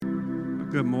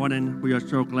Good morning. We are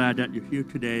so glad that you're here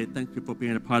today. Thank you for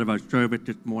being a part of our service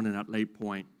this morning at Lake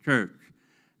Point Church.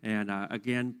 And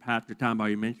again, Pastor Tom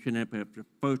already mentioned it, but if it's the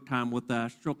first time with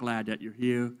us, so glad that you're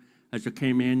here. As you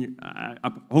came in, I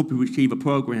hope you receive a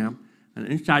program. And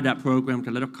inside that program is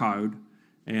a little card.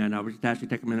 And I would just ask you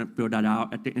to take a minute and fill that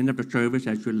out. At the end of the service,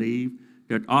 as you leave,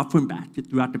 there's offering baskets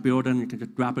throughout the building. You can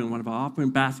just drop it in one of our offering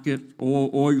baskets,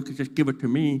 or you can just give it to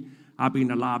me. I'll be in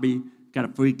the lobby, got a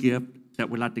free gift that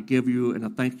we'd like to give you, and I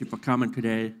thank you for coming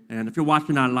today. And if you're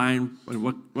watching online,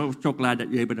 we're so glad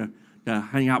that you're able to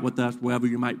hang out with us wherever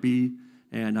you might be,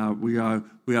 and we are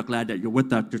glad that you're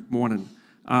with us this morning.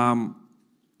 We're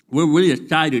really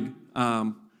excited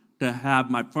to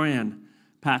have my friend,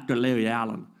 Pastor Larry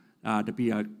Allen, to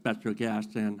be our special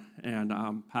guest. And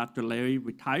Pastor Larry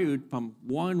retired from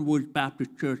Warren Woods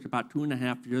Baptist Church about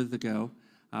 2.5 years ago.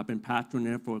 I've been pastoring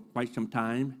there for quite some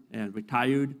time and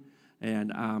retired.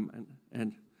 And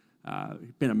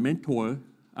he's been a mentor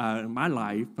in my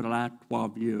life for the last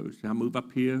 12 years. And I moved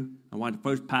up here, and one of the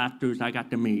first pastors I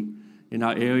got to meet in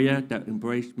our area that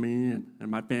embraced me and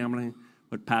my family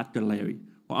was Pastor Larry.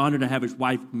 We're honored to have his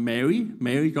wife, Mary.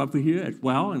 Mary's over here as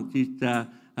well, and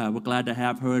we're glad to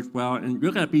have her as well. And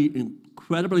you're going to be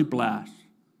incredibly blessed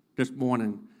this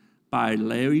morning by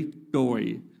Larry's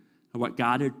story of what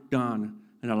God has done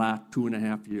in the last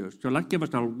 2.5 years. So let's give us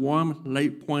a warm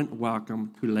Lake Point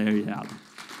welcome to Larry Allen.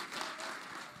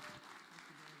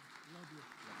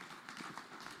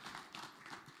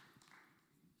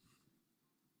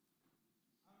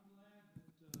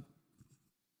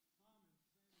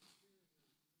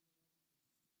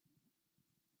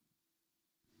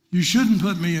 You shouldn't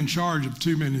put me in charge of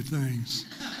too many things.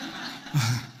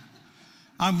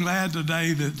 I'm glad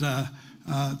today that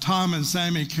Tom and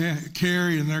Sammy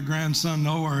Carey and their grandson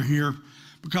Noah are here,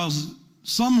 because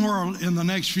somewhere in the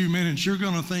next few minutes you're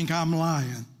going to think I'm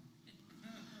lying.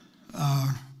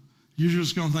 You're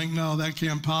just going to think, no, that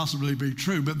can't possibly be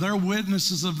true. But they're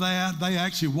witnesses of that. They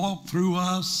actually walked through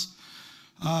us.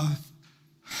 I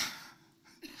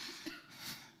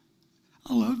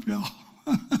love y'all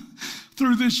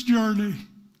through this journey.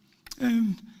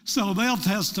 And so they'll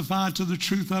testify to the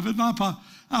truth of it. And I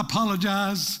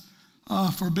apologize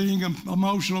for being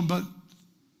emotional, but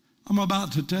I'm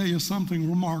about to tell you something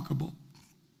remarkable.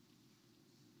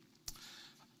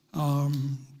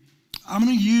 I'm going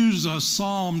to use a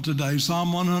psalm today,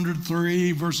 Psalm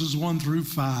 103, verses 1 through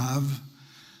 5.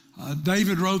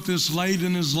 David wrote this late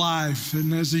in his life,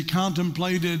 and as he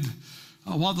contemplated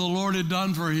what the Lord had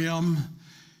done for him,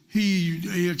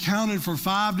 he accounted for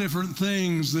 5 different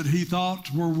things that he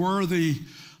thought were worthy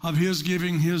of his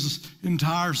giving his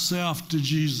entire self to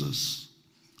Jesus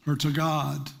or to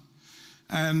God.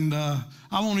 And I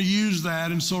want to use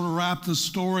that and sort of wrap the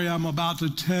story I'm about to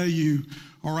tell you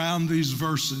around these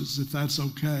verses, if that's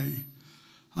okay.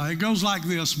 It goes like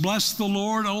this: Bless the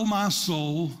Lord, O my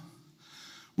soul,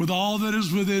 with all that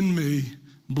is within me,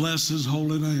 bless his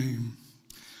holy name.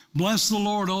 Bless the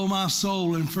Lord, O my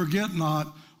soul, and forget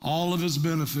not all of his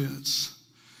benefits,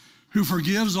 who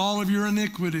forgives all of your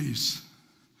iniquities,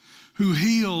 who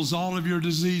heals all of your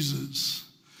diseases,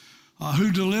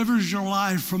 who delivers your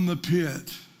life from the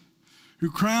pit, who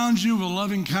crowns you with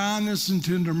loving kindness and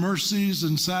tender mercies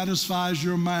and satisfies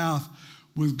your mouth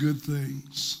with good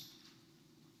things.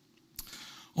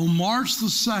 On March the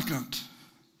 2nd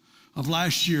of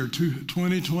last year,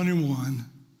 2021,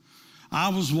 I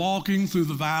was walking through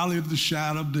the valley of the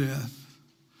shadow of death.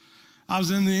 I was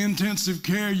in the intensive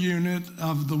care unit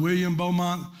of the William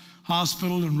Beaumont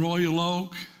Hospital in Royal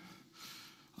Oak,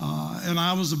 and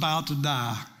I was about to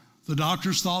die. The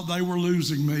doctors thought they were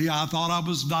losing me. I thought I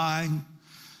was dying.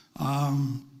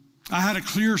 I had a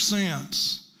clear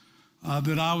sense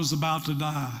that I was about to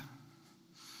die.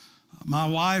 My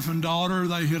wife and daughter,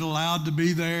 they had allowed to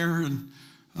be there, and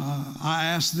I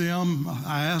asked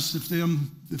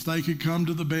if they could come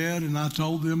to the bed, and I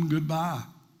told them goodbye.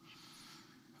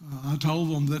 I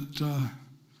told them that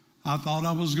I thought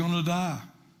I was going to die.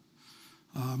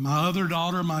 My other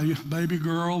daughter, my baby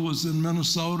girl, was in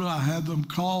Minnesota. I had them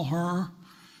call her,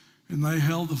 and they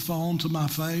held the phone to my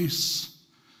face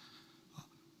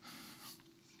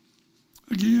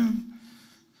again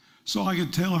so I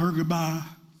could tell her goodbye.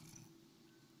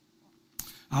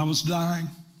 I was dying.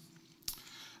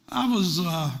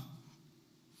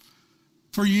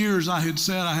 For years I had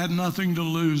said I had nothing to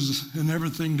lose and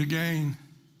everything to gain.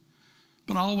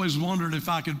 But I always wondered if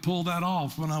I could pull that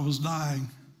off when I was dying.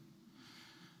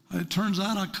 It turns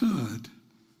out I could.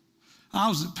 I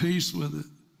was at peace with it.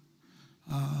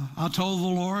 I told the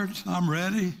Lord, I'm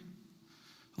ready.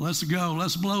 Let's go.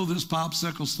 Let's blow this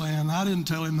popsicle stand. I didn't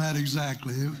tell him that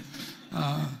exactly.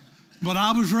 But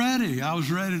I was ready. I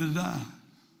was ready to die.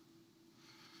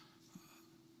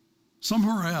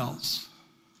 Somewhere else,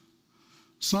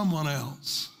 someone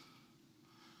else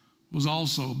was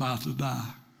also about to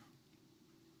die.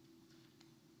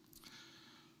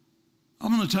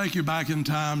 I'm going to take you back in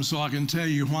time so I can tell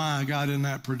you why I got in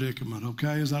that predicament,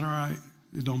 okay? Is that all right?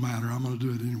 It don't matter. I'm going to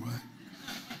do it anyway.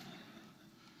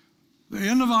 The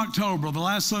end of October, the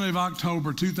last Sunday of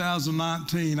October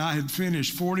 2019, I had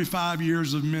finished 45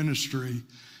 years of ministry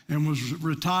and was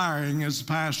retiring as the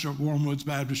pastor at Warren Woods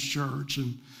Baptist Church.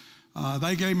 And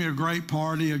they gave me a great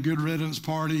party, a good riddance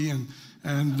party,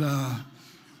 and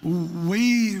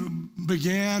we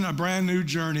began a brand new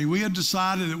journey. We had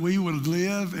decided that we would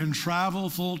live and travel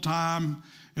full time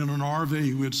in an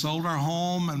RV. We had sold our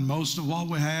home and most of what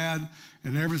we had,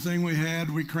 and everything we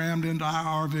had we crammed into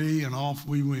our RV, and off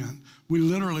we went. We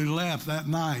literally left that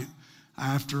night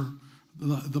after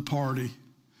the party,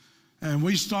 and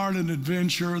we started an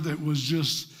adventure that was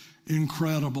just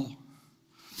incredible.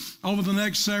 Over the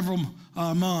next several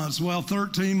months,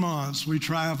 13 months, we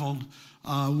traveled.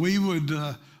 We would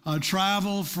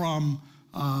travel from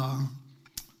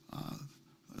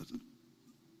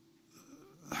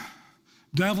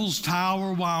Devil's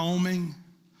Tower, Wyoming,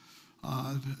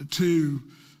 to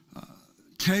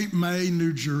Cape May,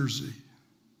 New Jersey.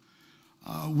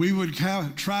 We would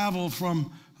travel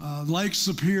from Lake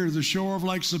Superior, the shore of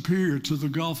Lake Superior, to the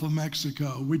Gulf of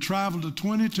Mexico. We traveled to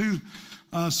 22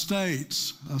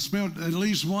 states, spent at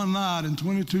least one night in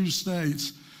 22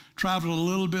 states, traveled a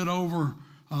little bit over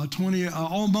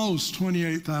almost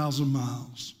 28,000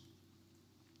 miles.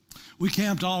 We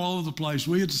camped all over the place.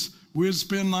 We'd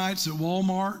spend nights at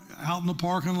Walmart, out in the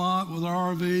parking lot with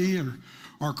our RV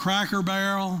or Cracker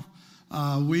Barrel.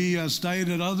 We stayed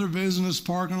at other business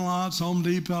parking lots, Home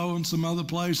Depot and some other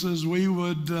places. We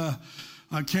would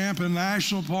camp in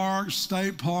national parks,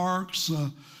 state parks,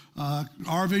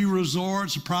 RV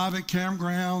resorts, private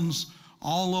campgrounds,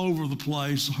 all over the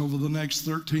place over the next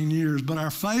 13 years. But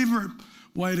our favorite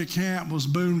way to camp was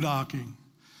boondocking.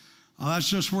 That's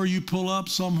just where you pull up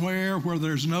somewhere where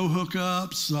there's no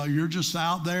hookups. You're just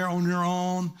out there on your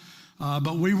own.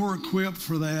 But we were equipped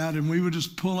for that, and we would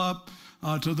just pull up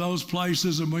to those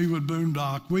places and we would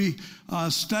boondock. We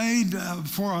stayed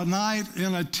for a night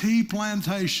in a tea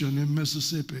plantation in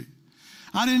Mississippi.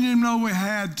 I didn't even know we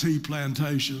had tea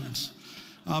plantations.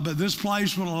 But this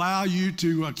place would allow you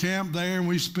to camp there, and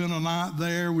we spent a night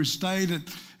there. We stayed at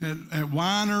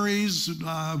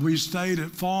wineries. We stayed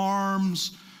at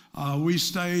farms. We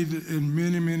stayed in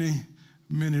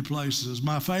many places.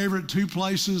 My favorite two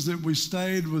places that we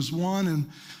stayed was one in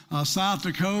South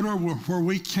Dakota where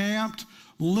we camped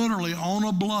literally on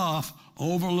a bluff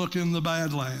overlooking the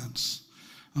Badlands.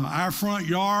 Our front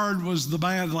yard was the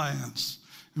Badlands.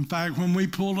 In fact, when we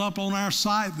pulled up on our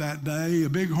site that day, a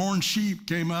bighorn sheep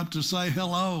came up to say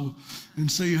hello and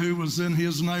see who was in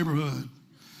his neighborhood.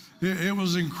 It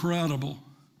was incredible.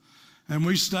 And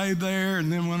we stayed there and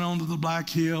then went on to the Black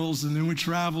Hills, and then we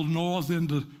traveled north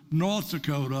into North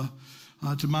Dakota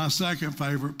to my second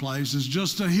favorite place. It's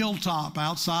just a hilltop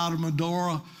outside of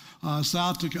Medora,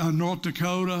 North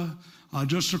Dakota,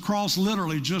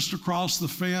 literally just across the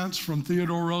fence from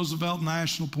Theodore Roosevelt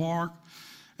National Park.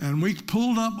 And we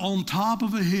pulled up on top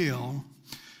of a hill.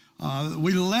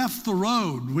 We left the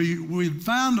road. We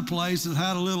found a place that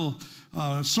had a little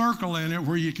circle in it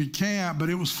where you could camp, but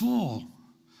it was full.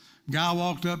 A guy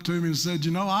walked up to me and said,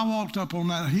 "You know, I walked up on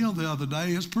that hill the other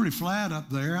day. It's pretty flat up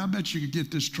there. I bet you could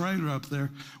get this trailer up there."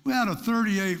 We had a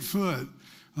 38-foot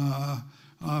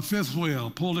fifth wheel,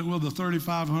 pulled it with a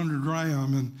 3500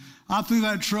 Ram, and I threw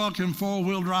that truck in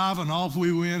four-wheel drive, and off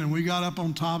we went, and we got up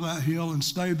on top of that hill and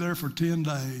stayed there for 10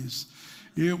 days.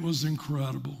 It was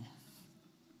incredible.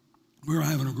 We were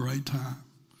having a great time.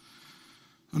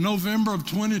 November of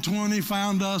 2020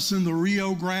 found us in the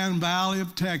Rio Grande Valley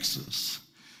of Texas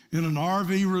in an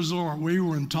RV resort. We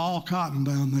were in tall cotton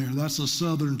down there. That's a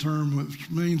southern term, which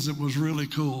means it was really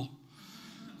cool.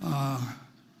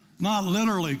 Not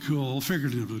literally cool,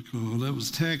 figuratively cool. It was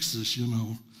Texas, you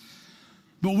know.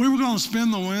 But we were going to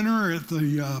spend the winter at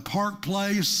the Park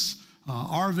Place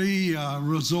RV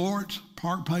resort,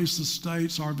 Park Place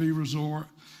Estates RV resort,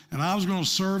 and I was going to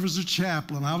serve as a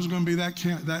chaplain. I was going to be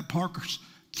that park's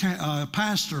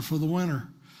pastor for the winter.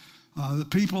 The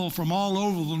people from all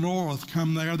over the north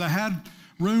come there. They had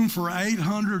room for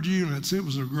 800 units. It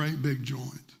was a great big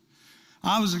joint.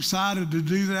 I was excited to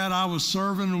do that. I was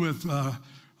serving with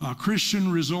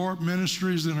Christian Resort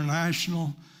Ministries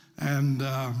International, and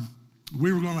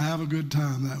we were going to have a good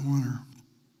time that winter.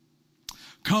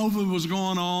 COVID was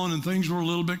going on and things were a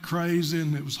little bit crazy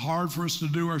and it was hard for us to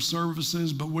do our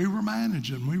services, but we were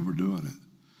managing, we were doing it.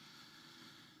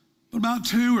 But about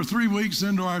 2 or 3 weeks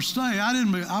into our stay,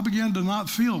 I began to not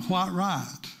feel quite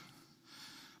right.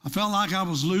 I felt like I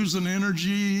was losing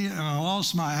energy and I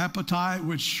lost my appetite,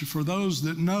 which for those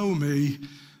that know me,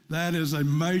 that is a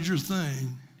major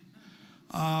thing.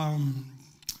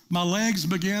 My legs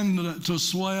began to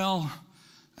swell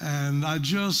and I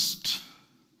just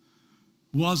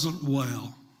wasn't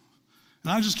well.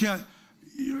 And I just kept,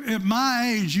 at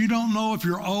my age, you don't know if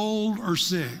you're old or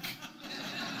sick.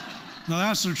 Now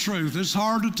that's the truth. It's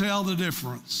hard to tell the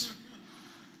difference.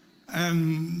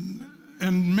 And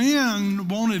men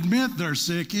won't admit they're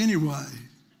sick anyway.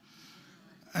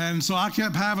 And so I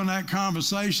kept having that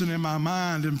conversation in my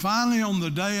mind. And finally, on the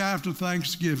day after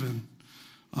Thanksgiving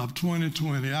of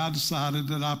 2020, I decided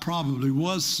that I probably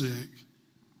was sick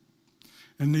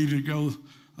and needed to go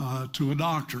to a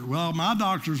doctor. Well, my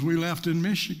doctors, we left in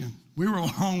Michigan. We were a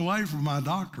long way from my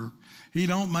doctor. He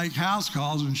don't make house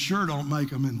calls and sure don't make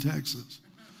them in Texas.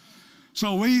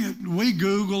 So we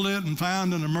Googled it and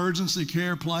found an emergency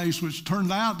care place, which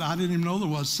turned out, I didn't even know there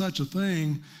was such a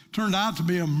thing, turned out to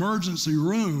be an emergency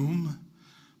room,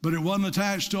 but it wasn't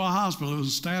attached to a hospital. It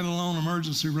was a standalone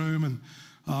emergency room, and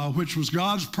which was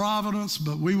God's providence,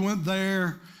 but we went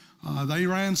there. They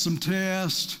ran some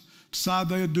tests, decided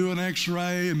they'd do an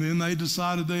x-ray, and then they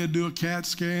decided they'd do a CAT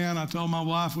scan. I told my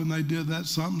wife when they did that,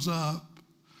 something's up.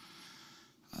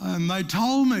 And they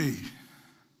told me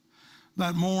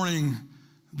that morning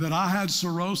that I had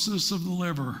cirrhosis of the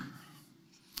liver.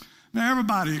 Now,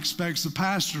 everybody expects the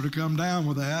pastor to come down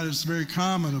with that. It's very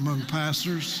common among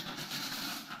pastors.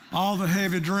 All the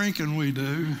heavy drinking we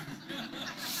do.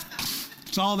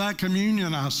 It's all that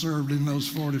communion I served in those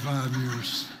 45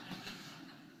 years.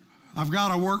 I've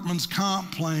got a workman's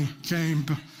comp claim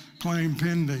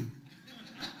pending.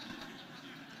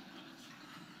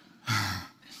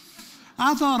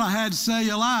 I thought I had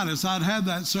cellulitis. I'd had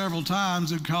that several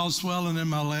times. It caused swelling in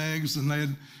my legs, and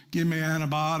they'd give me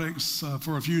antibiotics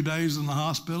for a few days in the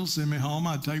hospital, send me home.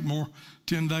 I'd take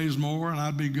 10 days more, and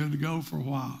I'd be good to go for a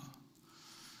while.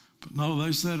 But no,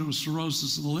 they said it was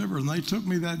cirrhosis of the liver, and they took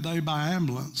me that day by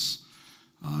ambulance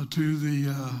to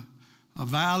the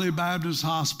Valley Baptist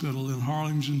Hospital in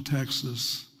Harlingen,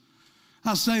 Texas.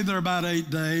 I stayed there about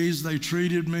 8 days. They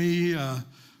treated me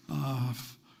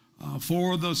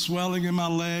for the swelling in my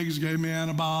legs, gave me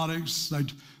antibiotics.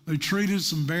 They treated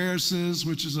some varices,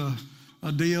 which is a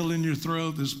deal in your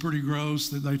throat that's pretty gross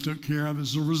that they took care of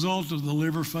as a result of the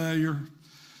liver failure.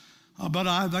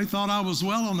 But they thought I was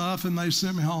well enough, and they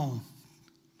sent me home.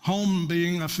 Home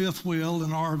being a fifth wheel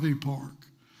in an RV park.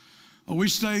 We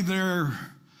stayed there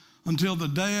until the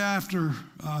day after,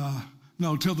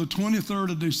 till the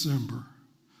 23rd of December.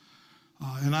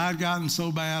 And I'd gotten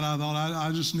so bad, I thought,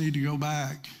 I just need to go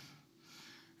back.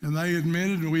 And they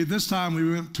admitted, this time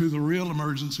we went to the real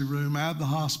emergency room at the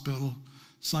hospital,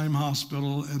 same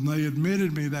hospital, and they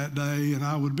admitted me that day, and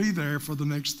I would be there for the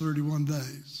next 31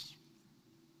 days.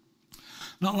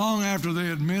 Not long after they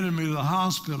admitted me to the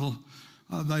hospital,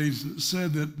 they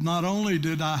said that not only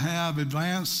did I have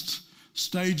advanced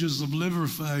stages of liver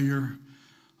failure,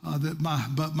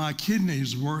 but my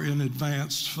kidneys were in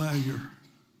advanced failure,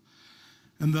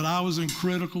 and that I was in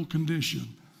critical condition.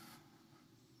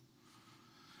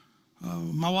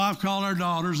 My wife called our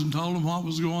daughters and told them what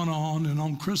was going on, and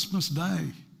on Christmas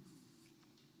Day,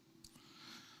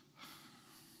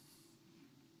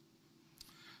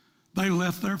 they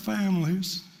left their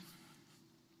families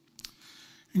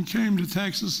and came to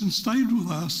Texas and stayed with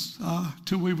us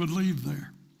till we would leave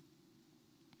there.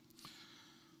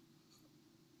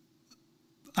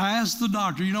 I asked the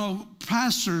doctor,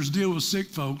 pastors deal with sick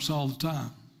folks all the time.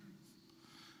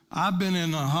 I've been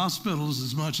in hospitals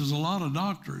as much as a lot of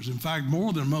doctors. In fact,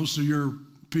 more than most of your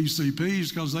PCPs,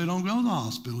 because they don't go to the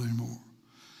hospital anymore.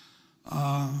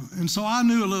 And so I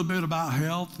knew a little bit about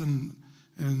health and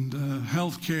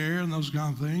health care and those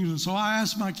kind of things. And so I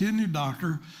asked my kidney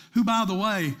doctor, who, by the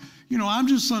way, I'm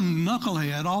just some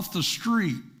knucklehead off the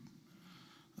street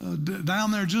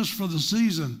down there just for the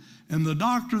season. And the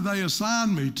doctor they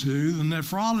assigned me to, the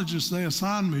nephrologist they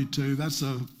assigned me to, that's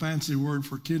a fancy word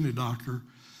for kidney doctor,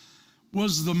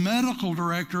 was the medical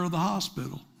director of the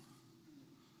hospital.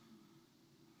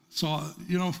 So,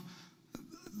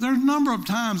 there are a number of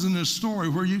times in this story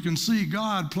where you can see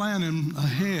God planning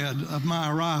ahead of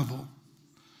my arrival.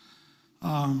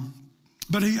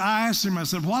 But I asked him, I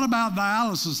said, what about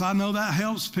dialysis? I know that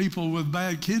helps people with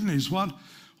bad kidneys. What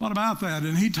about that?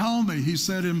 And he told me, he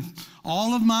said, in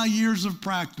all of my years of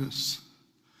practice,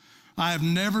 I have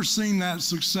never seen that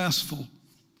successful,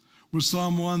 with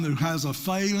someone who has a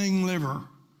failing liver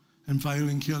and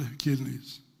failing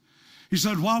kidneys. He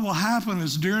said, what will happen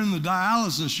is during the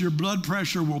dialysis, your blood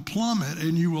pressure will plummet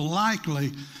and you will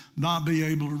likely not be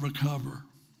able to recover.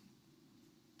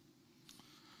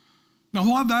 Now,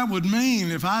 what that would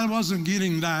mean if I wasn't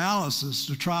getting dialysis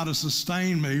to try to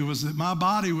sustain me was that my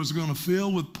body was going to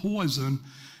fill with poison,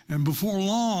 and before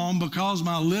long, because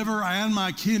my liver and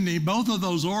my kidney, both of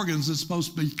those organs that's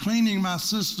supposed to be cleaning my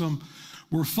system,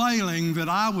 were failing, that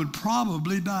I would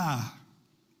probably die.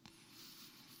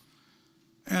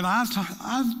 And I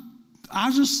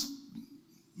just,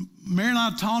 Mary and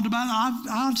I talked about it.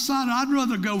 I decided I'd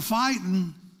rather go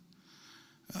fighting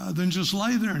than just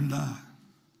lay there and die.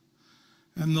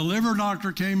 And the liver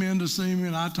doctor came in to see me,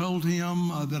 and I told him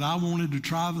that I wanted to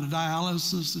try the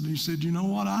dialysis, and he said, you know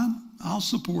what, I'll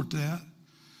support that.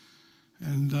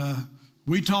 And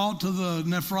we talked to the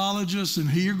nephrologist, and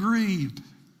he agreed.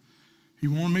 He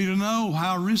wanted me to know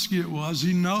how risky it was.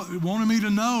 He wanted me to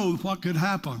know what could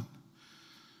happen.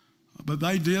 But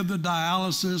they did the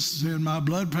dialysis, and my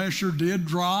blood pressure did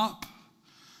drop,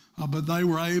 but they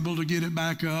were able to get it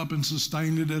back up and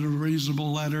sustain it at a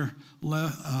reasonable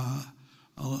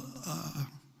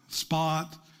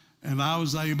spot, and I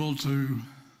was able to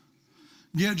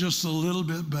get just a little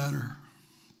bit better.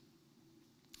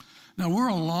 Now, we're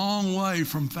a long way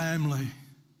from family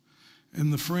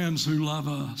and the friends who love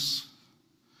us.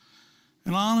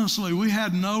 And honestly, we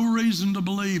had no reason to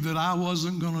believe that I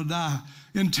wasn't going to die.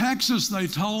 In Texas, they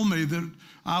told me that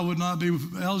I would not be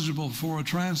eligible for a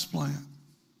transplant.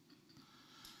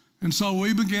 And so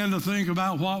we began to think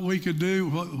about what we could do,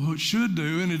 what we should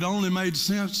do, and it only made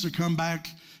sense to come back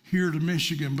here to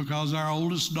Michigan because our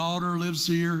oldest daughter lives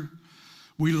here.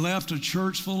 We left a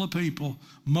church full of people,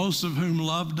 most of whom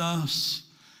loved us,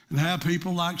 and have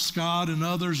people like Scott and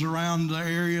others around the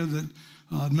area that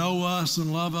know us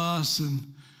and love us.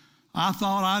 And I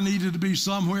thought I needed to be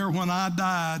somewhere when I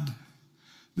died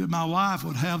that my wife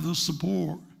would have the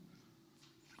support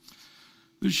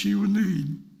that she would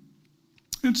need.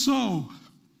 And so,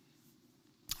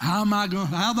 how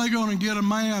are they going to get a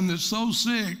man that's so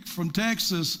sick from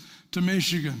Texas to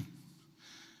Michigan?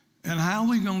 And how are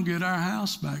we going to get our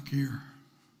house back here?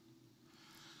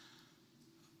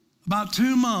 About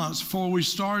 2 months before we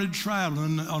started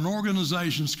traveling, an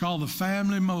organization is called the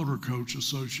Family Motor Coach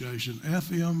Association,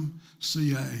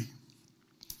 FMCA.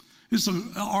 It's an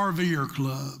RVer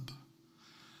club.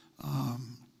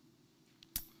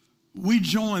 We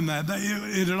joined that.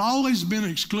 It had always been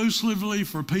exclusively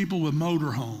for people with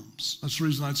motor homes. That's the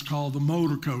reason it's called the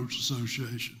Motor Coach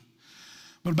Association.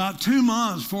 But about 2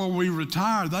 months before we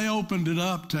retired, they opened it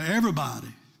up to everybody.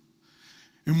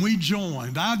 And we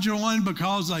joined. I joined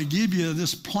because they give you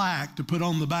this plaque to put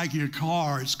on the back of your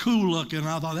car. It's cool looking.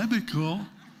 I thought, that'd be cool.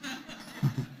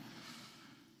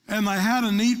 And they had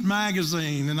a neat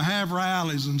magazine, and they have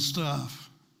rallies and stuff.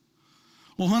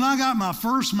 Well, when I got my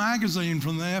first magazine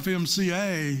from the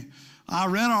FMCA, I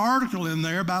read an article in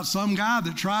there about some guy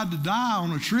that tried to die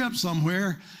on a trip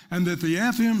somewhere, and that the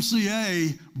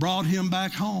FMCA brought him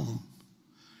back home.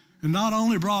 And not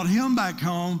only brought him back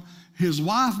home, his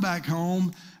wife back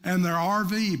home, and their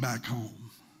RV back home.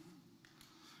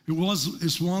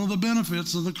 It's one of the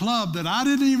benefits of the club that I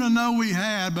didn't even know we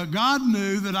had, but God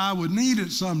knew that I would need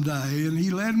it someday, and he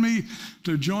led me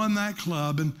to join that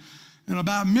club. And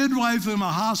about midway through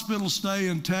my hospital stay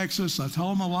in Texas, I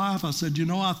told my wife, I said,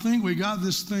 I think we got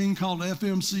this thing called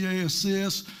FMCA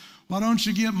Assist. Why don't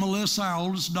you get Melissa, our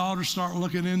oldest daughter, start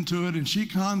looking into it? And she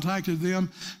contacted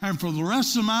them. And for the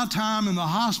rest of my time in the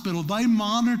hospital, they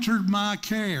monitored my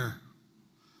care.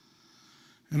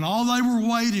 And all they were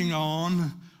waiting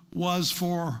on was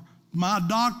for my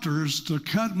doctors to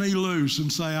cut me loose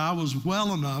and say I was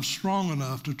well enough, strong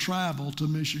enough to travel to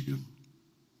Michigan.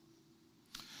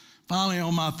 Finally,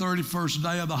 on my 31st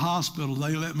day of the hospital,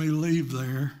 they let me leave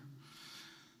there.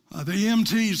 The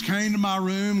EMTs came to my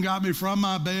room, got me from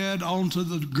my bed onto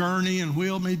the gurney and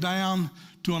wheeled me down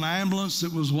to an ambulance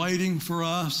that was waiting for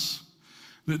us,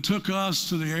 that took us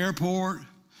to the airport.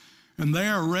 And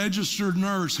there, a registered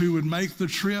nurse who would make the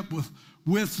trip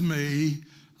with me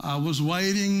was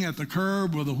waiting at the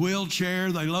curb with a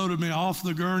wheelchair. They loaded me off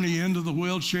the gurney into the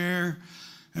wheelchair,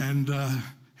 and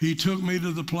he took me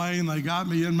to the plane. They got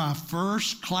me in my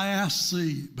first class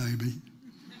seat, baby.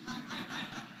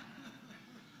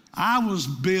 I was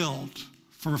built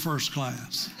for first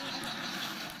class.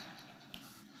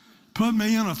 Put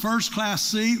me in a first class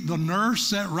seat. The nurse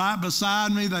sat right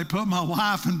beside me. They put my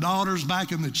wife and daughters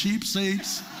back in the cheap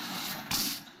seats.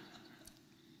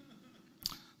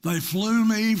 They flew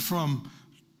me from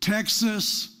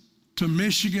Texas to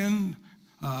Michigan.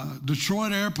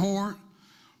 Detroit Airport,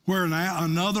 where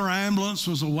another ambulance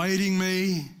was awaiting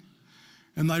me.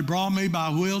 And they brought me by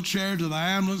wheelchair to the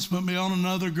ambulance, put me on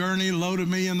another gurney, loaded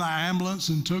me in the ambulance,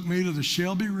 and took me to the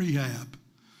Shelby Rehab,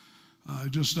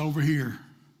 just over here,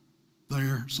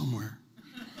 there, somewhere.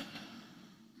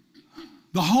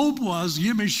 The hope was to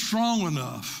get me strong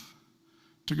enough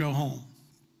to go home.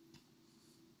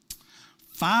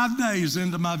 5 days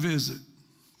into my visit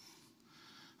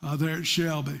there at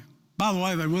Shelby. By the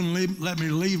way, they wouldn't let me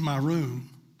leave my room.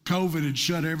 COVID had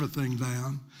shut everything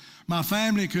down. My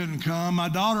family couldn't come. My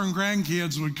daughter and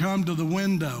grandkids would come to the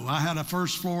window. I had a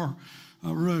first floor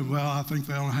room. Well, I think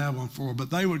they only have one floor, but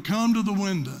they would come to the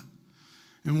window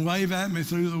and wave at me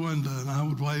through the window, and I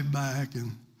would wave back,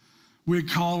 and we'd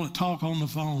talk on the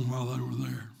phone while they were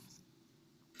there.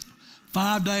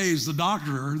 5 days, the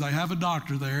doctor, they have a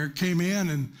doctor there, came in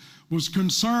and was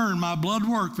concerned. My blood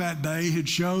work that day had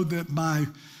showed that my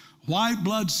white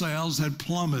blood cells had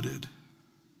plummeted.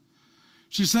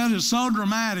 She said, it's so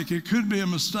dramatic, it could be a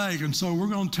mistake, and so we're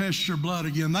going to test your blood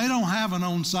again. They don't have an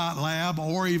on-site lab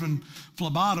or even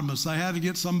phlebotomists. They had to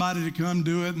get somebody to come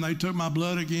do it, and they took my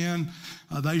blood again.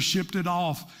 They shipped it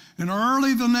off. And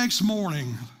early the next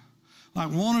morning, like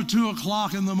 1 or 2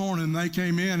 o'clock in the morning, they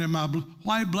came in, and my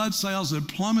white blood cells had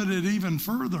plummeted even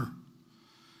further.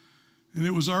 And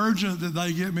it was urgent that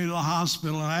they get me to the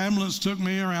hospital. An ambulance took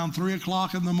me around 3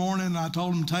 o'clock in the morning, and I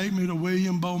told them, take me to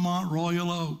William Beaumont Royal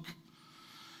Oak.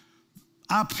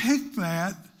 I picked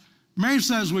that. Mary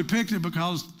says we picked it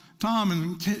because Tom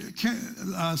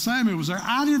and Sammy was there.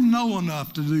 I didn't know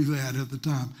enough to do that at the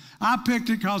time. I picked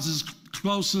it because it's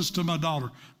closest to my daughter,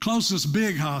 closest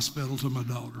big hospital to my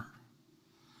daughter.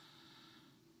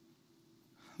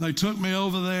 They took me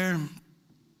over there,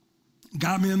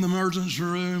 got me in the emergency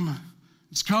room.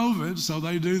 It's COVID, so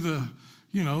they do the,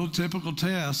 typical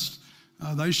test.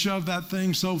 They shoved that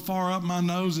thing so far up my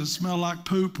nose it smelled like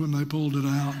poop when they pulled it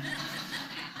out.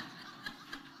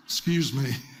 Excuse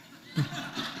me.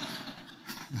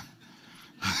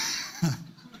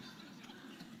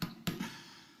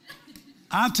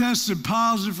 I tested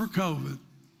positive for COVID.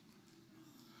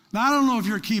 Now, I don't know if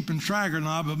you're keeping track or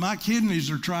not, but my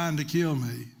kidneys are trying to kill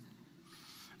me.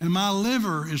 And my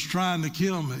liver is trying to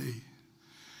kill me.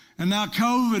 And now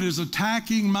COVID is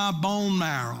attacking my bone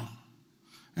marrow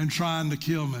and trying to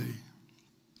kill me.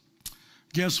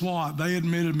 Guess what? They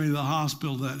admitted me to the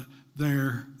hospital that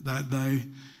day,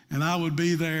 and I would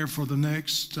be there for the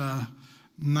next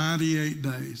 98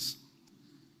 days.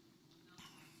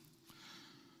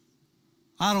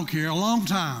 I don't care, a long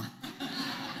time.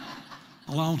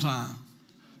 A long time.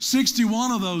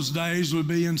 61 of those days would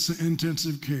be in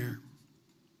intensive care.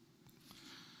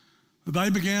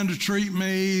 They began to treat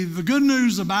me. The good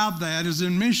news about that is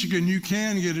in Michigan, you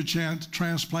can get a chance to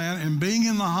transplant, and being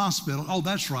in the hospital, oh,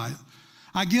 that's right.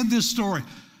 I get this story.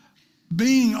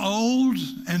 Being old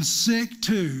and sick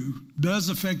too does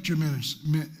affect your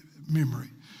memory.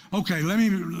 Okay, let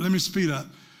me speed up.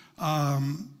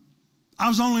 I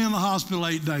was only in the hospital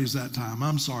 8 days that time.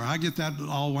 I'm sorry, I get that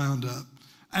all wound up.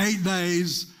 8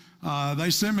 days, they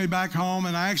sent me back home,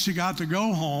 and I actually got to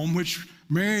go home, which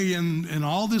Mary, in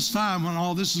all this time when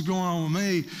all this is going on with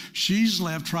me, she's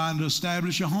left trying to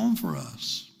establish a home for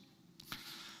us.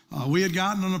 We had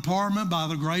gotten an apartment by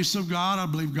the grace of God. I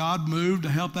believe God moved to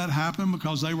help that happen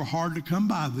because they were hard to come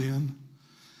by then.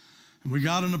 And we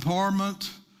got an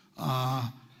apartment.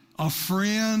 A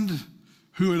friend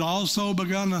who had also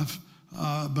begun to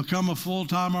become a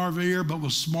full-time RVer but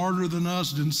was smarter than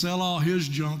us, didn't sell all his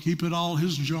junk. He put all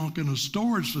his junk in a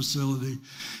storage facility.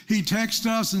 He texted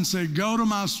us and said, go to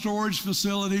my storage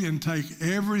facility and take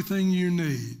everything you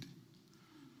need.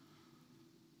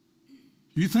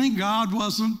 You think God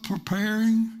wasn't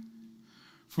preparing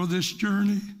for this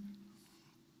journey?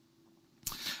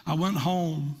 I went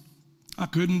home. I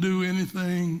couldn't do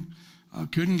anything. I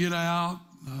couldn't get out.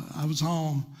 I was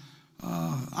home.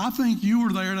 I think you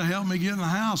were there to help me get in the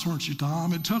house, weren't you,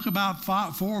 Tom? It took about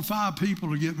 4 or 5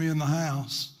 people to get me in the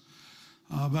house.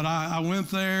 But I went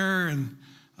there, and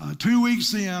 2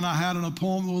 weeks in, I had an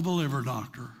appointment with a liver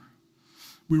doctor.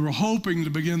 We were hoping to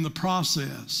begin the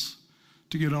process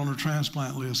to get on a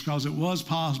transplant list because it was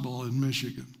possible in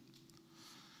Michigan.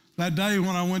 That day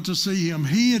when I went to see him,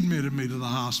 he admitted me to the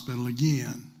hospital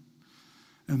again.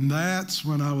 And that's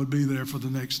when I would be there for the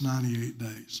next 98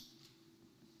 days.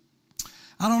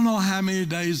 I don't know how many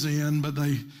days in, but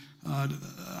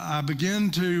I began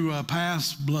to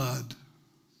pass blood.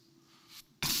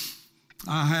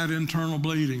 I had internal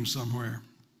bleeding somewhere.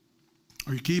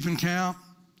 Are you keeping count?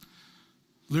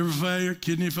 Liver failure,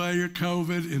 kidney failure,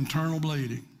 COVID, internal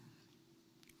bleeding.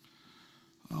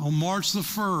 On March the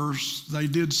 1st, they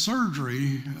did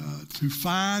surgery to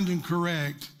find and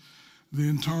correct the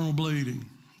internal bleeding.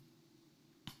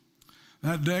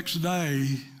 That next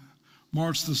day,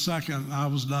 March the 2nd, I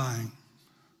was dying.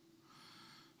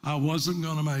 I wasn't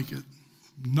going to make it.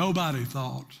 Nobody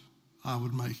thought I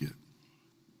would make it.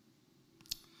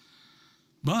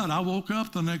 But I woke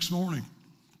up the next morning.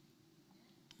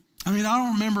 I mean, I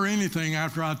don't remember anything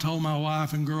after I told my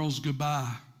wife and girls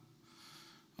goodbye.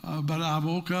 But I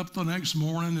woke up the next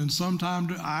morning, and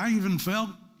sometime I even felt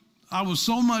I was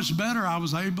so much better I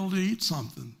was able to eat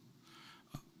something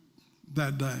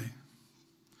that day.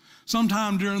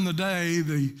 Sometime during the day,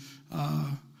 the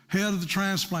head of the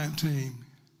transplant team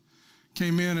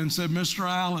came in and said, "Mr.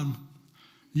 Allen,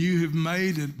 you have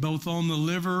made it both on the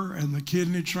liver and the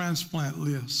kidney transplant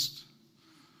list."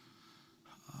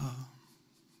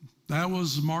 That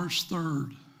was March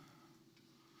 3rd.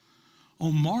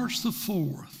 On March the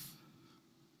 4th,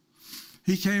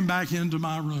 he came back into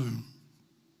my room.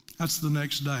 That's the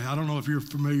next day. I don't know if you're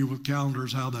familiar with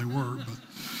calendars, how they work, but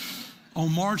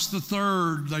on March the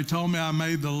 3rd, they told me I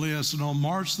made the list, and on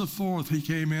March the 4th, he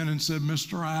came in and said,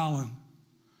 "Mr. Allen,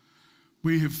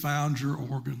 we have found your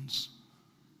organs."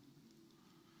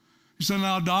 He said,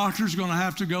 "Now, doctor's going to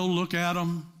have to go look at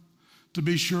them to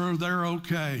be sure they're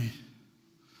okay.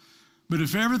 But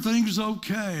if everything's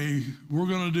okay, we're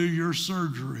going to do your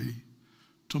surgery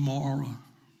tomorrow."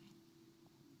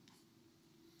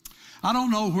 I don't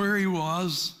know where he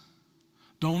was,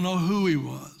 don't know who he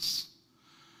was,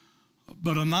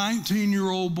 but a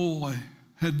 19-year-old boy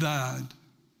had died.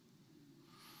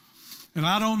 And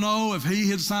I don't know if he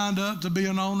had signed up to be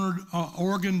an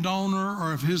organ donor,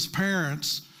 or if his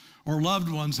parents or loved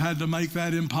ones had to make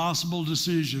that impossible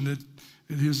decision at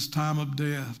his time of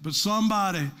death. But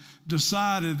somebody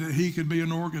decided that he could be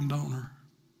an organ donor.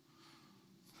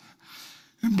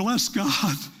 And bless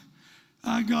God,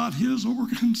 I got his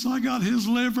organs. I got his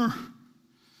liver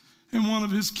and one of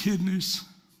his kidneys.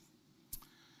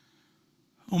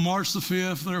 On March the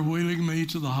 5th, they're wheeling me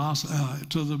to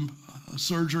the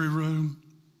surgery room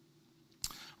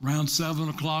around 7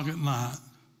 o'clock at night.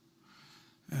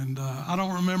 And I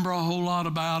don't remember a whole lot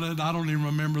about it. I don't even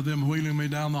remember them wheeling me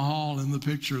down the hall in the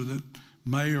picture that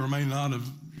may or may not have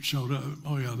showed up.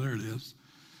 Oh, yeah, there it is.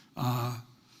 I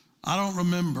don't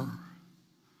remember.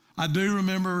 I do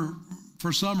remember,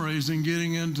 for some reason,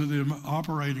 getting into the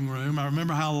operating room. I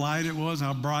remember how light it was,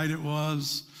 how bright it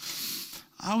was.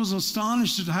 I was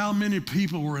astonished at how many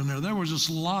people were in there. There were just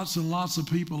lots and lots of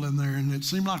people in there, and it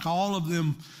seemed like all of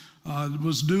them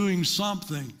was doing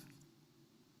something.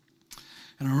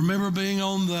 And I remember being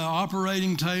on the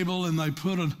operating table, and they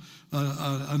put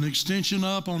an extension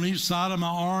up on each side of my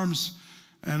arms,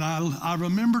 and I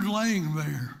remembered laying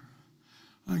there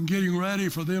and getting ready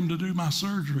for them to do my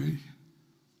surgery.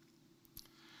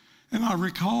 And I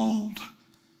recalled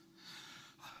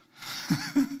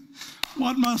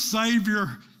what my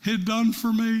Savior had done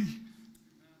for me.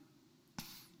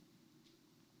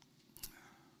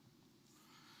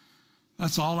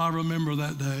 That's all I remember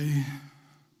that day.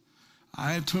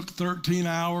 It took 13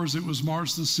 hours. It was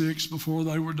March the 6th before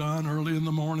they were done, early in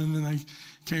the morning, and they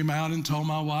came out and told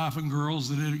my wife and girls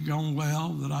that it had gone well,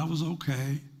 that I was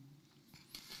okay.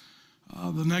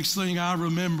 The next thing I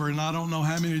remember, and I don't know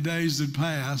how many days had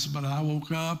passed, but I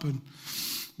woke up and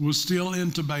was still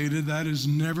intubated. That is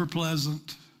never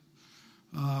pleasant.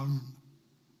 And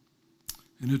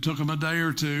it took them a day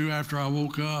or two after I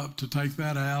woke up to take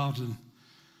that out. And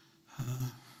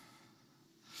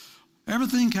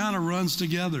everything kind of runs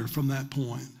together from that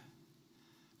point.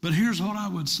 But here's what I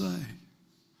would say.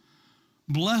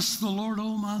 Bless the Lord,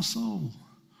 O my soul.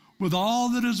 With all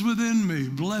that is within me,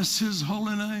 bless his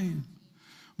holy name.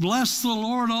 Bless the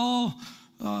Lord, all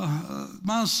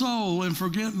my soul, and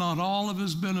forget not all of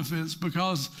his benefits,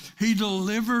 because he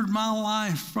delivered my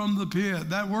life from the pit.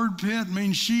 That word pit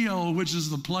means Sheol, which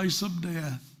is the place of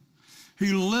death.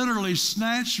 He literally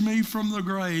snatched me from the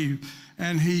grave,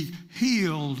 and he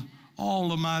healed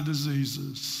all of my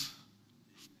diseases.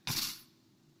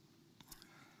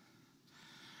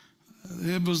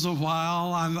 It was a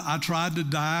while. I tried to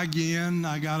die again.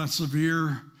 I got a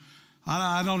severe,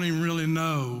 I don't even really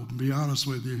know, to be honest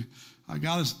with you. I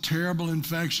got a terrible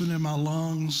infection in my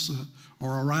lungs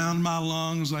or around my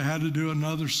lungs. I had to do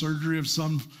another surgery of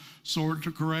some sort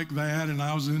to correct that, and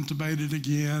I was intubated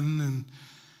again. And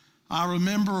I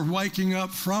remember waking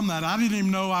up from that. I didn't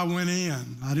even know I went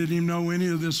in. I didn't even know any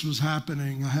of this was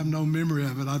happening. I have no memory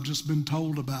of it. I've just been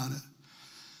told about it.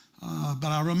 But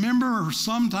I remember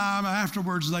sometime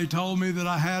afterwards they told me that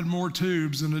I had more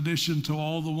tubes in addition to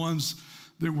all the ones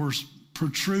that were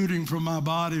protruding from my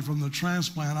body from the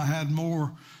transplant. I had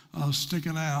more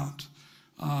sticking out.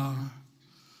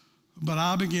 But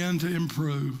I began to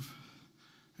improve.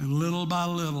 And little by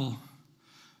little,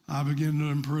 I began to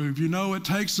improve. You know, it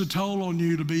takes a toll on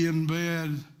you to be in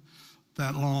bed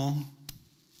that long,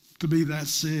 to be that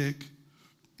sick.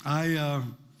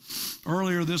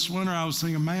 Earlier this winter, I was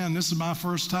thinking, man, this is my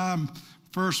first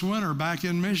winter back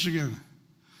in Michigan.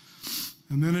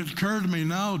 And then it occurred to me,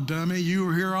 no, dummy, you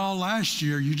were here all last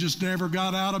year. You just never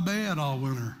got out of bed all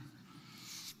winter.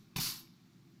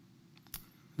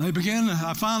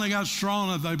 I finally got strong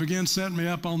enough, they began setting me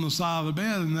up on the side of the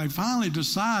bed, and they finally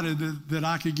decided that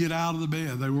I could get out of the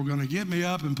bed. They were going to get me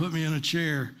up and put me in a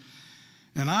chair.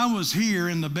 And I was here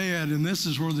in the bed, and this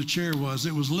is where the chair was.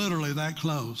 It was literally that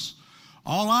close.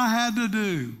 All I had to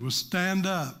do was stand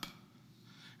up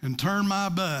and turn my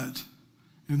butt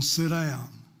and sit down.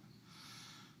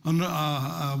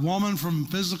 A woman from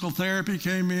physical therapy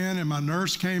came in, and my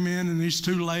nurse came in, and these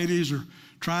two ladies are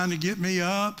trying to get me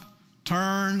up,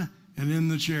 turn, and in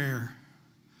the chair.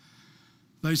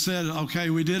 They said, okay,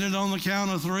 we did it on the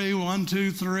count of 3, 1, 2,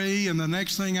 3, and the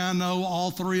next thing I know, all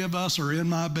three of us are in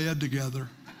my bed together.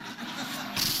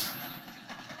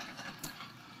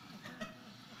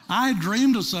 I had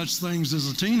dreamed of such things as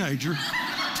a teenager.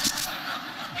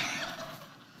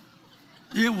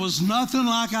 It was nothing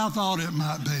like I thought it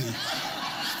might be.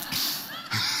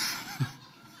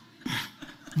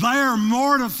 They are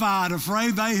mortified,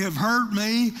 afraid they have hurt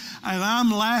me, and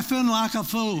I'm laughing like a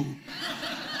fool.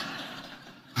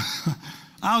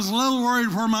 I was a little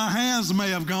worried where my hands may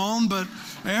have gone, but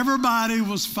everybody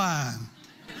was fine.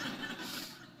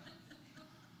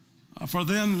 For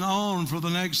then on, for the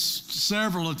next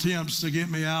several attempts to get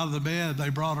me out of the bed, they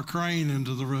brought a crane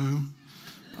into the room.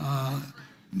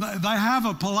 They have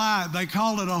they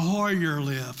call it a Hoyer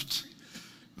lift,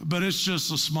 but it's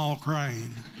just a small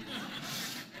crane.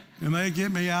 And they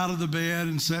get me out of the bed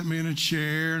and set me in a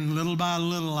chair, and little by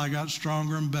little I got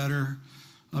stronger and better.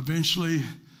 Eventually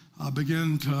I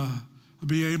began to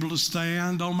be able to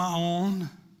stand on my own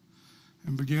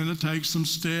and begin to take some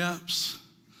steps.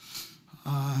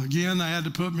 Again, they had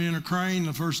to put me in a crane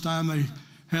the first time they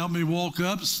helped me walk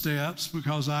up steps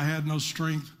because I had no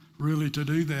strength really to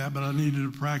do that, but I needed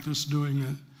to practice doing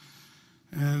it.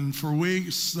 And for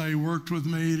weeks they worked with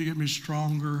me to get me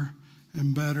stronger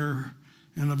and better.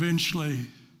 And eventually,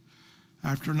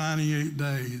 after 98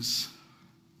 days,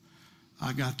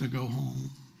 I got to go home.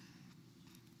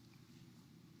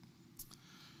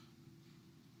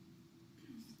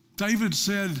 David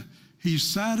said, he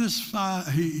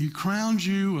crowns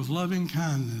you with loving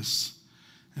kindness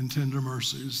and tender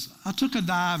mercies. I took a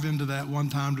dive into that one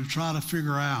time to try to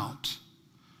figure out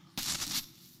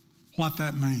what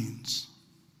that means.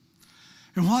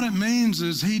 And what it means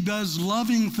is he does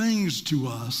loving things to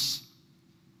us,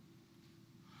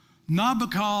 not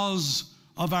because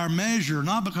of our measure,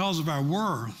 not because of our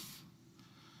worth,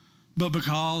 but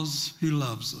because he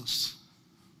loves us.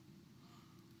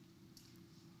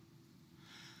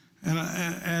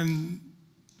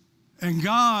 And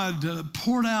God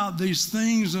poured out these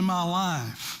things in my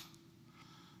life.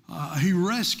 He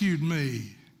rescued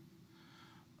me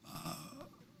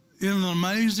in an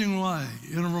amazing way,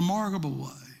 in a remarkable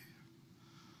way,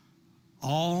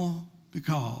 all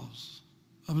because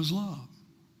of his love.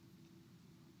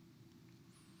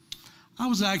 I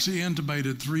was actually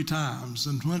intubated 3 times,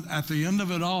 and at the end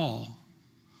of it all,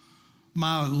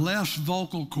 my left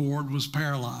vocal cord was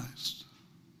paralyzed.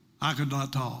 I could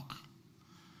not talk,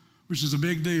 which is a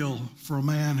big deal for a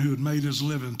man who had made his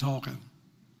living talking.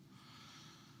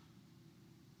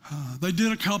 They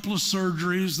did a couple of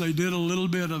surgeries. They did a little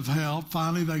bit of help.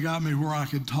 Finally, they got me where I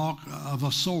could talk of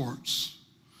a sorts.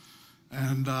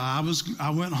 And I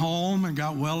went home and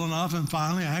got well enough, and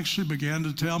finally I actually began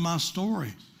to tell my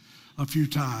story a few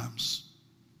times.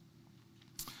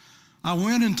 I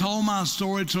went and told my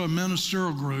story to a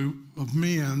ministerial group of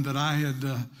men that I had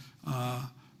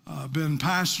been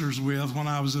pastors with when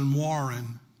I was in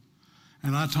Warren.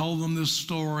 And I told them this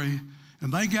story,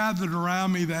 and they gathered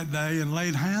around me that day and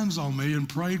laid hands on me and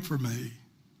prayed for me.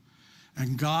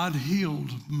 And God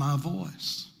healed my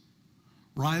voice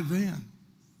right then,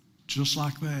 just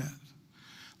like that.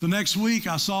 The next week,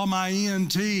 I saw my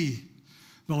ENT.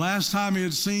 The last time he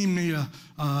had seen me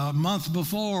a month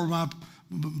before, my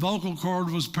vocal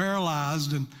cord was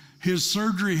paralyzed, and his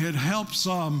surgery had helped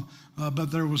some,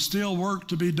 but there was still work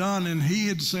to be done. And he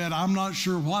had said, I'm not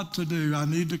sure what to do. I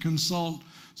need to consult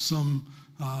some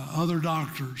other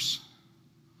doctors.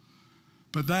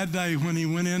 But that day, when he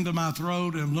went into my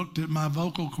throat and looked at my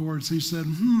vocal cords, he said,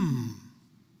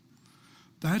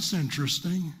 that's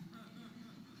interesting.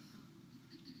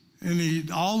 And he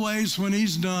always, when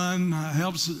he's done,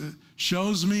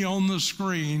 shows me on the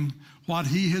screen what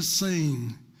he has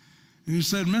seen. And he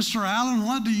said, Mr. Allen,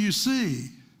 what do you see?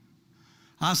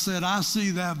 I said, I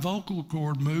see that vocal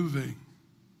cord moving.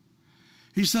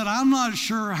 He said, I'm not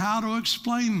sure how to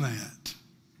explain that.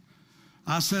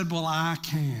 I said, well, I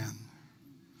can.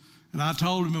 And I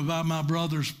told him about my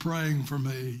brothers praying for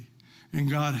me and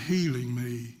God healing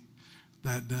me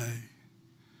that day.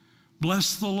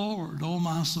 Bless the Lord, O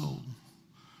my soul,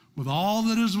 with all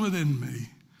that is within me.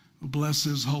 Bless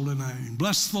his holy name.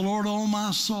 Bless the Lord, O my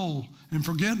soul, and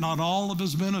forget not all of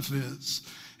his benefits.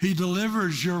 He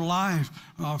delivers your life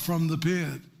from the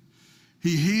pit.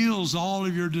 He heals all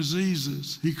of your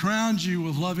diseases. He crowns you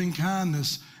with loving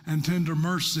kindness and tender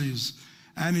mercies.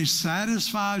 And he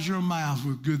satisfies your mouth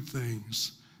with good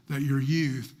things, that your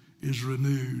youth is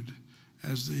renewed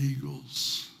as the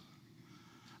eagles.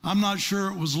 I'm not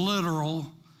sure it was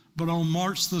literal, but on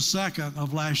March the 2nd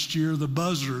of last year, the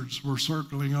buzzards were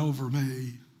circling over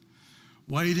me,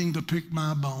 waiting to pick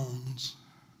my bones.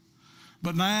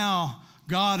 But now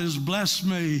God has blessed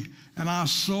me, and I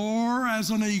soar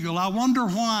as an eagle. I wonder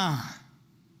why.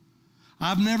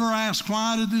 I've never asked,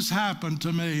 why did this happen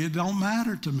to me? It don't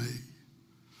matter to me.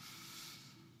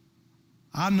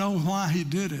 I know why he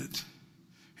did it.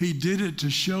 He did it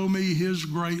to show me his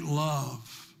great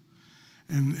love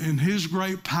and his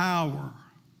great power,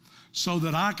 so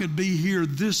that I could be here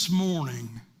this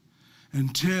morning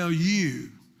and tell you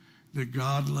that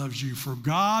God loves you. For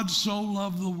God so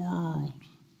loved the world,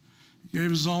 he gave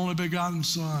his only begotten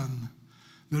Son,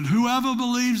 that whoever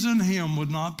believes in him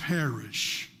would not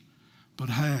perish, but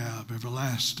have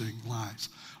everlasting life.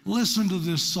 Listen to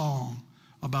this song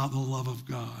about the love of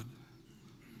God.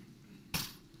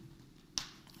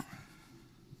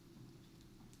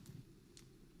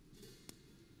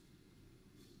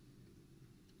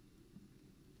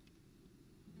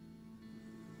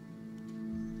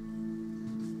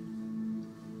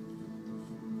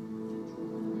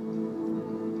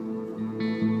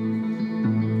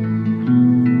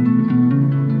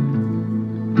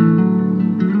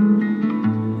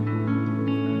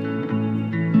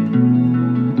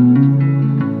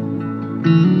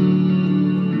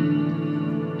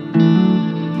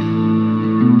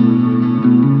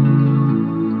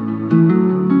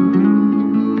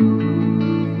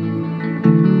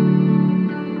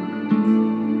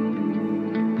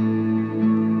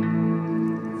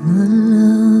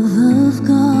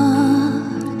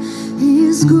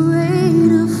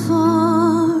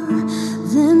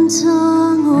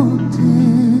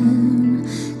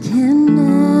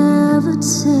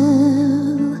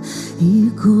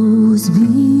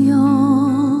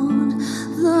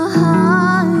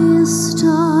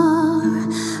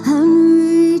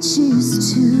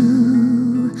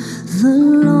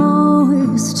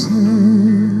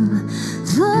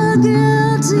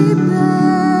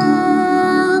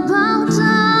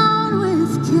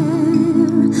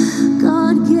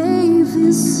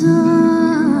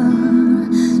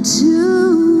 Son to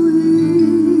you.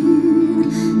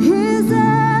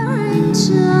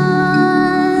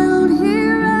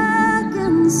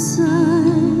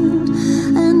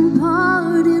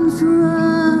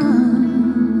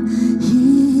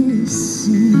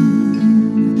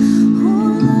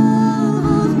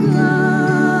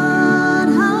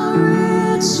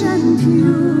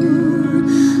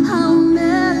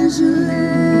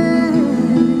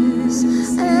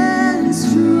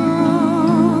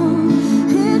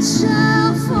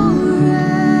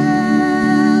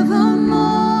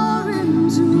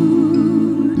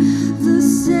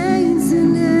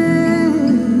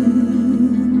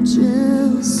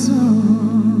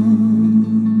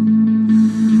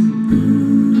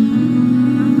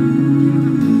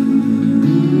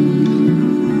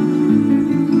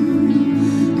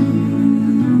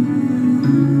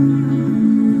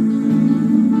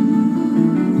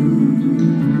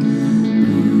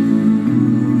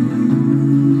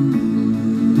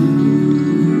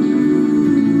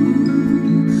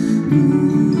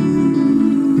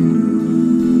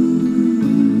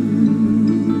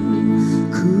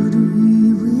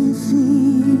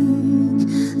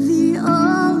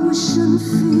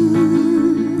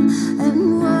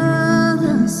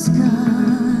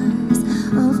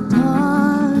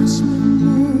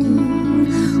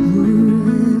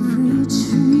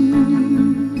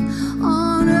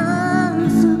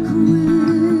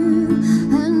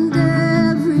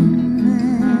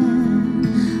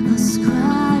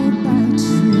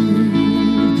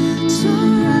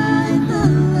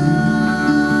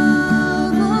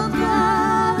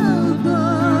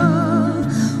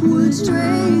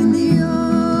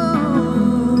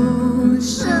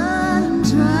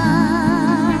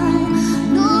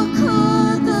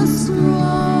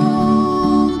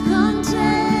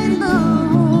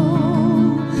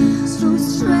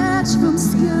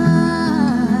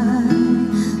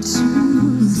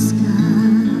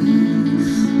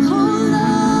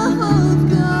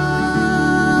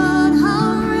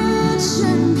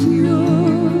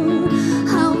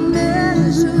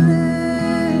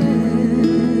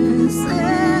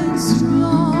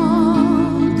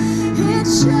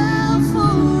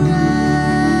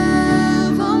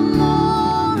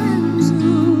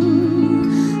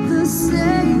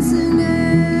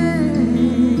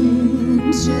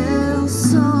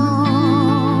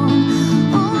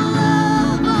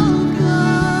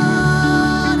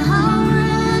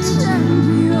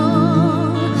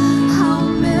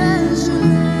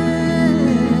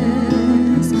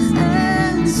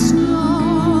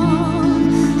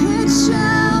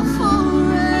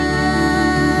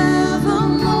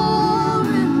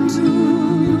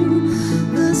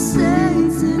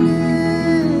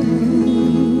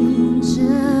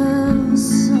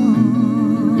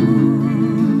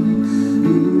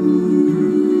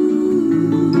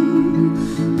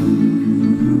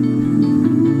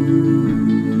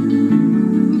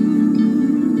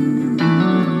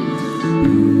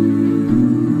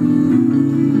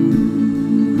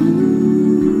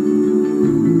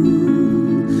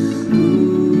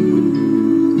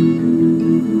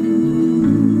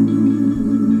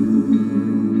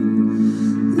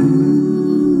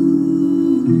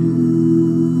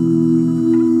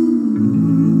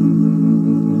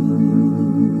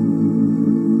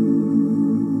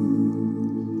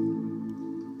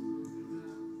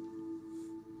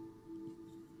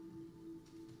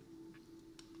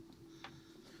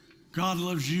 God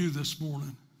loves you this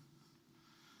morning.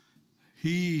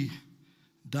 He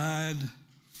died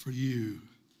for you.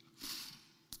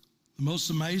 The most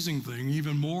amazing thing,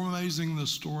 even more amazing than the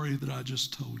story that I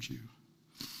just told you,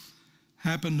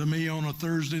 happened to me on a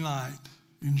Thursday night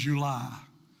in July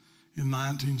in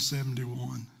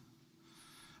 1971.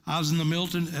 I was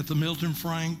at the Milton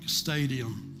Frank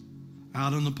Stadium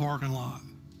out in the parking lot.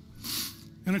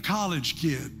 And a college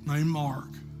kid named Mark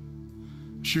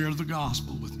shared the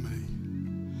gospel with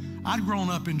me. I'd grown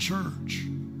up in church.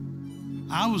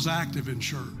 I was active in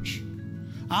church.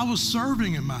 I was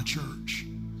serving in my church,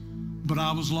 but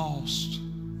I was lost.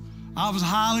 I was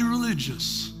highly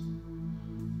religious,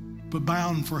 but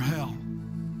bound for hell.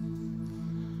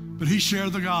 But he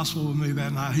shared the gospel with me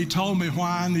that night. He told me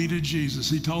why I needed Jesus.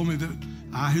 He told me that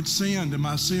I had sinned and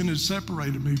my sin had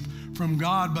separated me from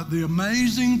God. But the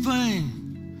amazing thing,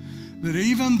 that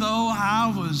even though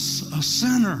I was a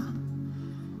sinner,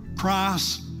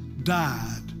 Christ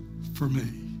died for me.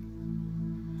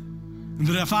 And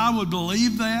that if I would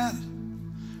believe that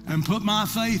and put my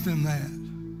faith in that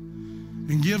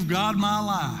and give God my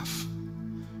life,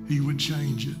 he would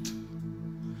change it.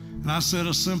 And I said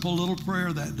a simple little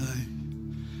prayer that day,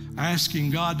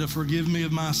 asking God to forgive me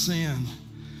of my sin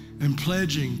and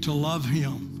pledging to love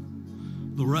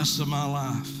him the rest of my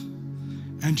life.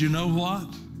 And you know what?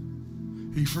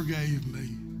 He forgave me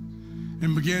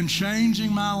and began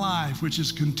changing my life, which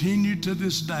has continued to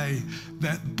this day,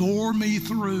 that bore me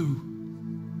through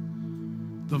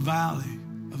the valley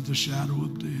of the shadow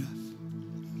of death.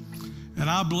 And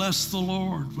I bless the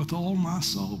Lord with all my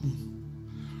soul.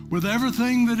 With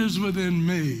everything that is within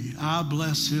me, I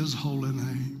bless his holy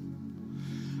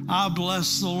name. I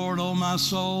bless the Lord, oh my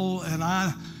soul, and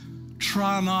I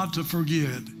try not to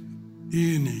forget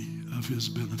any of his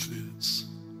benefits.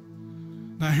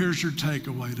 Now here's your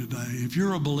takeaway today. If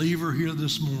you're a believer here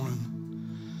this morning,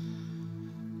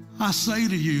 I say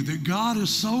to you that God is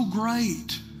so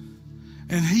great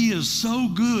and he is so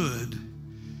good,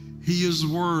 he is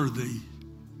worthy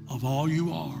of all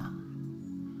you are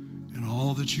and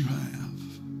all that you have.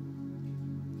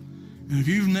 And if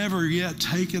you've never yet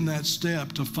taken that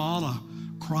step to follow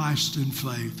Christ in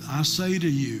faith, I say to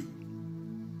you,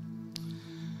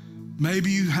 maybe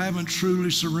you haven't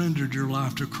truly surrendered your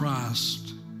life to Christ.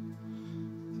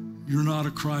 You're not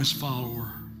a Christ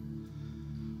follower.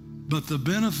 But the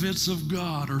benefits of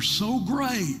God are so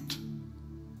great.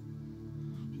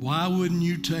 Why wouldn't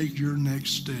you take your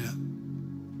next step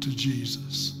to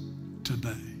Jesus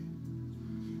today?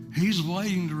 He's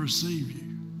waiting to receive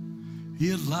you.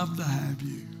 He'd love to have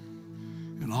you.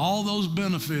 And all those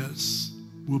benefits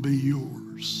will be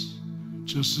yours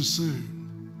just as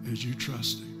soon as you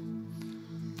trust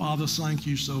him. Father, thank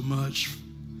you so much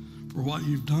for what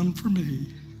you've done for me.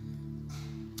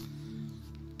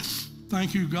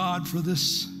 Thank you, God, for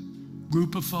this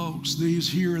group of folks, these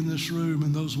here in this room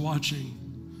and those watching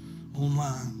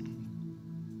online.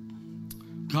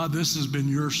 God, this has been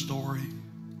your story,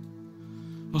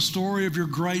 a story of your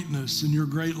greatness and your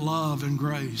great love and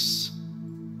grace.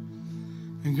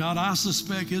 And God, I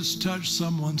suspect it's touched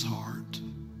someone's heart.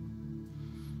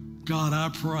 God, I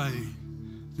pray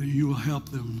that you will help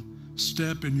them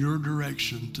step in your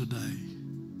direction today.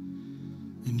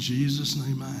 In Jesus'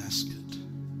 name I ask it.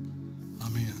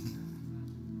 Amen.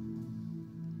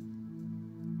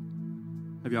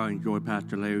 Have y'all enjoyed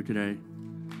Pastor Larry today?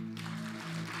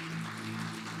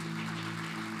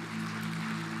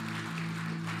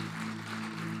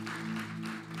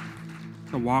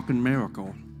 It's a walking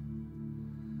miracle.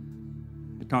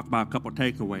 We talk about a couple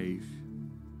takeaways.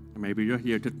 And maybe you're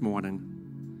here this morning.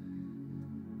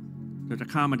 There's a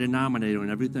common denominator in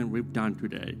everything we've done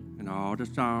today, and all the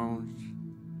songs,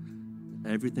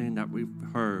 everything that we've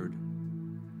heard.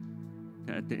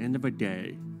 That at the end of the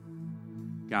day,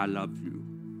 God loves you.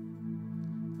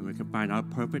 And we can find our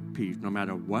perfect peace no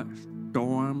matter what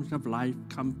storms of life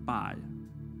come by.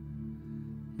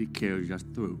 He carries us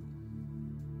through.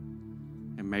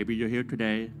 And maybe you're here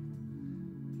today,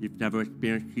 you've never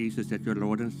experienced Jesus as your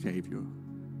Lord and Savior.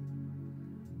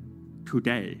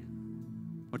 Today,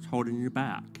 what's holding you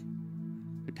back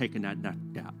to taking that next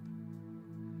step?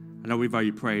 I know we've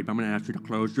already prayed, but I'm going to ask you to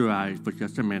close your eyes for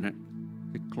just a minute.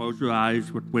 Just close your eyes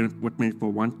with me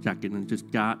for 1 second and just,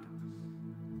 God,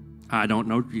 I don't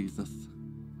know Jesus.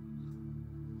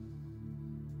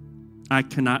 I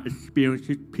cannot experience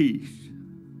his peace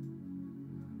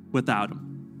without him.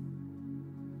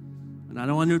 And I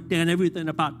don't understand everything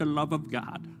about the love of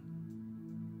God,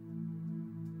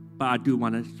 but I do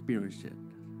want to experience it.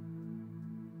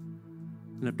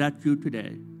 And if that's you today,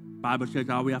 the Bible says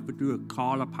all we have to do is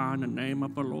call upon the name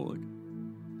of the Lord.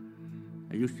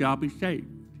 and you shall be saved.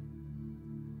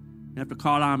 You have to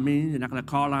call on me. You're not going to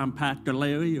call on Pastor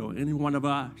Larry or any one of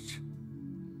us.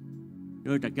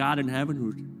 There's a God in heaven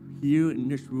who's here in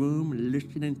this room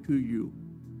listening to you.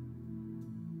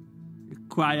 You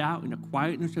cry out in the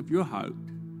quietness of your heart,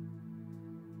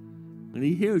 and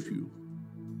he hears you.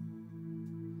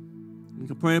 You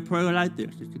can pray a prayer like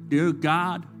this. It's, dear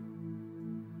God,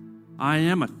 I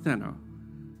am a sinner.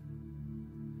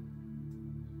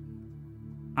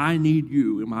 I need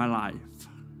you in my life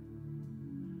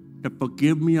to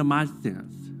forgive me of my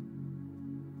sins.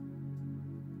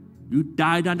 You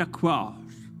died on the cross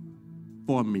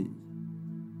for me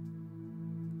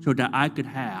so that I could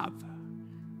have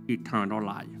eternal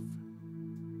life.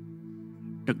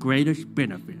 The greatest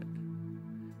benefit,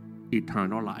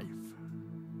 eternal life.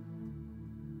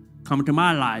 Come into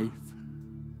my life,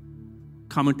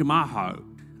 come into my heart,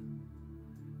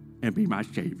 and be my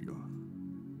Savior.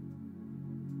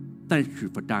 Thank you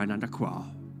for dying on the cross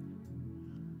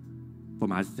for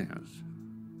my sins.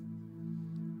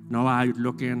 No eyes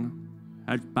looking,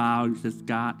 heads bowed, says,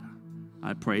 God,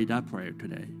 I prayed that prayer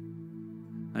today.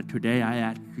 And today I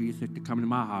ask Jesus to come into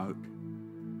my heart,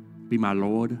 be my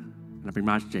Lord, and be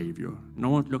my Savior. No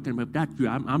one's looking, but if that's you,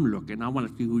 I'm looking. I want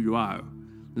to see who you are.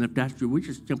 And if that's you, we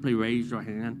just simply raise your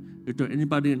hand. Is there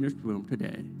anybody in this room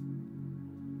today?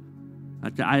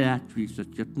 I ask Jesus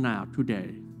just now,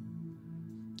 today,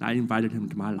 I invited him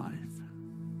to my life.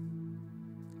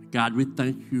 God, we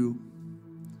thank you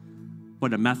for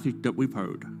the message that we've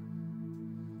heard.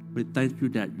 We thank you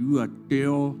that you are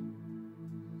still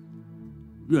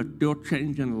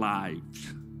changing lives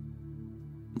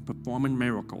and performing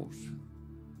miracles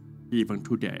even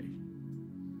today.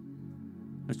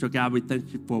 And so, God, we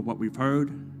thank you for what we've heard.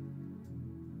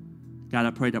 God,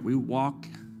 I pray that we walk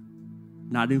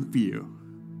not in fear,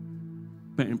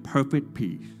 but in perfect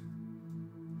peace,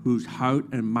 whose heart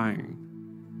and mind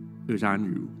is on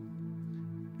you.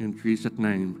 In Jesus'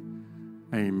 name,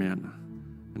 amen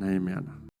and amen.